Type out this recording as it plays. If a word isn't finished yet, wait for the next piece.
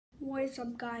What's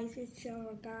up guys, it's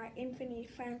your guy Infinite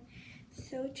Fan.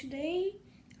 So today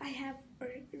I have a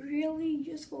really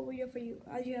useful video for you.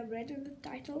 As you have read in the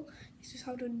title, this is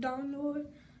how to download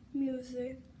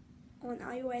music on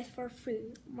iOS for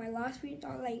free. My last video,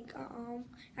 I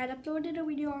had uploaded a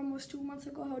video almost 2 months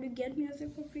ago how to get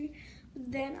music for free.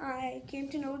 Then I came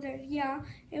to know that yeah,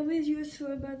 it was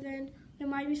useful, but then there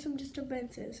might be some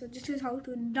disturbances. So this is how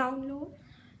to download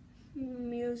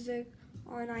music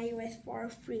on iOS for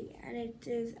free, and it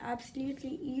is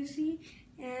absolutely easy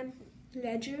and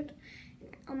legit,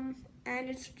 and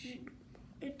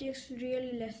it takes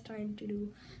really less time to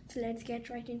do. So let's get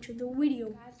right into the video.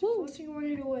 The first thing you want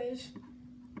to do is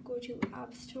go to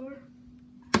AppStore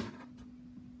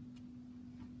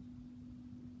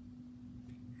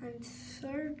and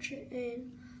search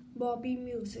in Bobby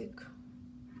Music.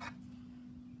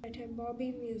 Right here,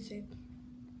 Bobby Music.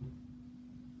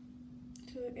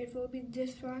 So it will be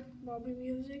this one, Bobby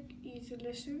Music, easy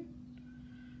listen.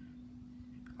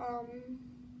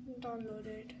 Download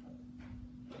it.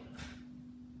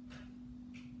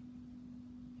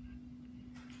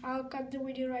 I'll cut the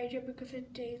video right here because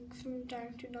it takes some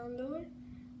time to download,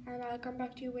 and I'll come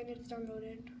back to you when it's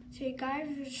downloaded. So guys,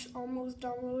 it's almost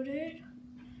downloaded.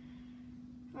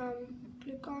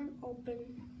 Click on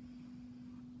open.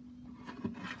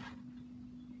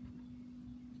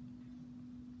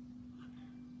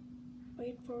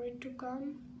 Wait for it to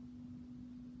come.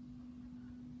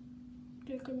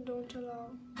 Click on don't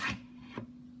allow.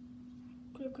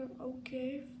 Click on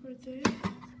OK for this.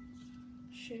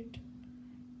 Shit.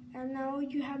 And now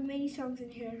you have many songs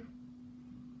in here.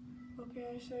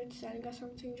 Okay, so it's telling us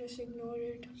something, just ignore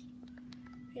it.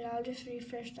 Yeah, I'll just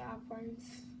refresh the app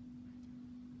once.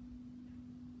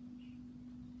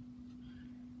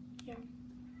 Yeah.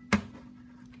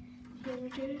 Here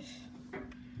it is.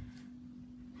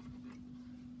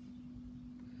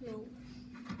 No.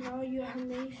 Now you have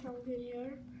many songs in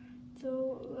here.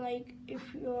 So like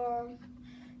if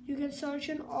you can search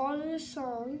in all the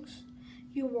songs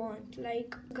you want.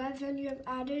 Like guys, when you have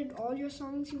added all your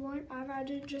songs you want, I've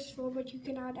added just 4, but you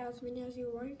can add as many as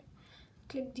you want.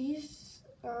 Click these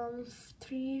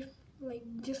 3, like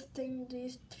this thing,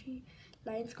 these 3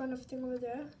 lines kind of thing over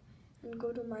there, and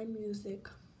go to my music.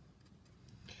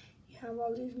 You have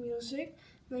all these music.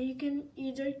 Now you can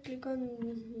either click on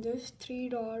this 3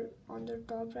 dot on the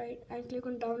top right and click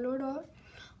on download all,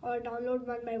 or download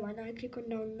one by one. I click on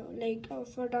download, like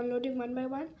for downloading one by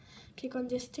one, click on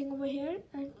this thing over here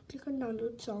and click on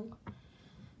download song.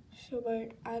 So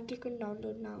but I'll click on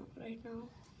download now, right now.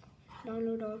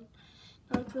 Download all.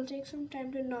 Now it will take some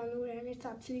time to download, and it's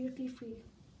absolutely free.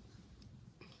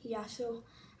 Yeah, so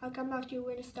I'll come back to you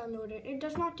when it's downloaded. It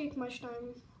does not take much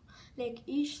time. Like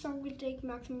each song will take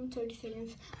maximum 30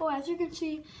 seconds. Oh, as you can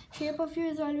see, Shape of You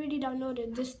is already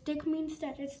downloaded. This tick means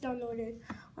that it's downloaded.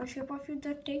 On Shape of You,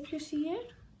 the tick, you see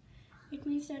it? It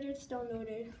means that it's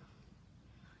downloaded.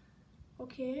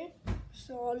 Okay,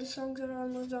 so all the songs are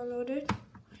almost downloaded.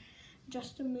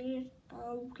 Just a minute.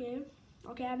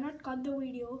 Okay, I've not cut the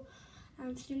video,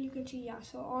 and still you can see, yeah,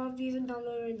 so all of these are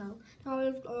downloaded now. Now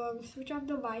I'll switch off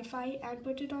the Wi-Fi and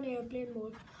put it on airplane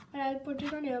mode. Or I'll put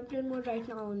it on airplane mode right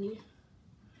now only.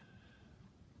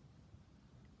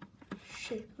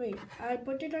 Shit, wait. I'll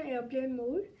put it on airplane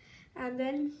mode and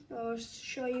then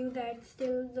show you that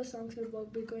still the songs will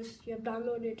work because you have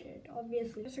downloaded it,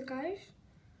 obviously. So guys,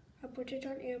 I put it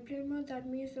on airplane mode. That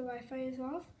means the Wi-Fi is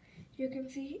off. You can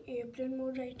see airplane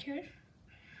mode right here.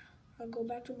 I'll go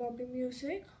back to Bobby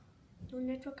Music. No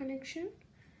network connection.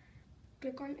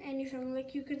 Click on any song.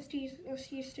 Like you can see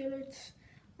still it's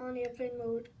on airplane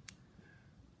mode.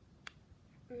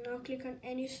 Now click on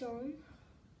any song.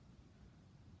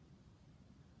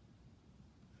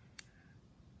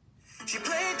 She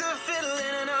played the fiddle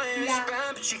in an Irish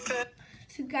band, but she fell.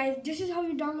 So guys, this is how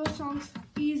you download songs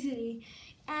easily.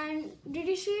 And did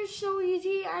you see it's so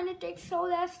easy and it takes so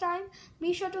less time?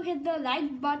 Be sure to hit the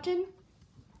like button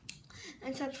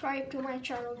and subscribe to my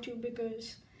channel too,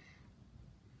 because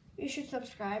you should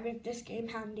subscribe if this came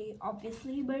handy,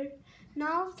 obviously. But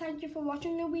now, thank you for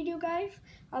watching the video, guys.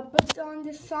 I'll put on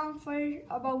this song for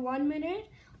about 1 minute,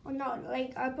 or not,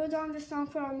 like I'll put on this song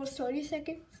for almost 30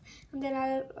 seconds, and then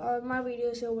my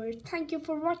video is over. Thank you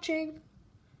for watching.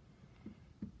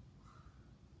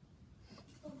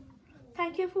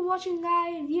 Thank you for watching,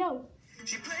 guys. Yo.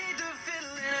 She played the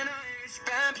fiddle in an Irish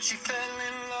band, but she fell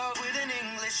in love with an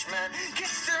Englishman.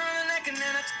 Kissed her on the neck and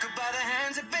then I took her by the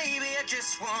hands, and baby, I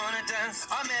just wanna dance.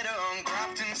 I met her on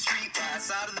Grafton Street, right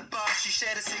outside of the bar. She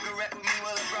shared a cigarette with me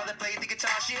while her brother played the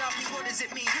guitar. She asked me, what does it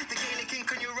mean? The Gaelic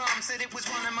ink on your arm. Said it was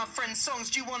one of my friend's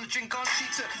songs. Do you want to drink on? She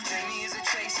took Jamie as a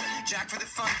chaser, Jack for the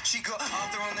fun. She got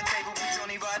Arthur on the table with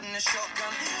Johnny riding a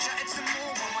shotgun. Chatted some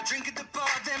more, one more drink at the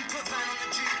bar, then put Van on the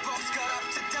jukebox. Got up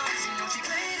to dance, you know she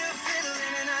played her fiddle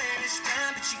in an Irish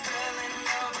band, but she fell in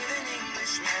love with an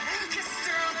Englishman. Kissed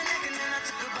her on the neck and then I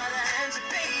took her by the hands. And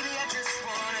baby, I just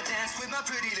wanna dance with my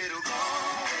pretty little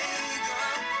Galway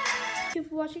girl. Thank you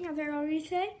for watching. As I already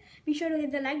say, be sure to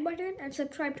hit the like button and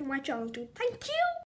subscribe to my channel too. Thank you.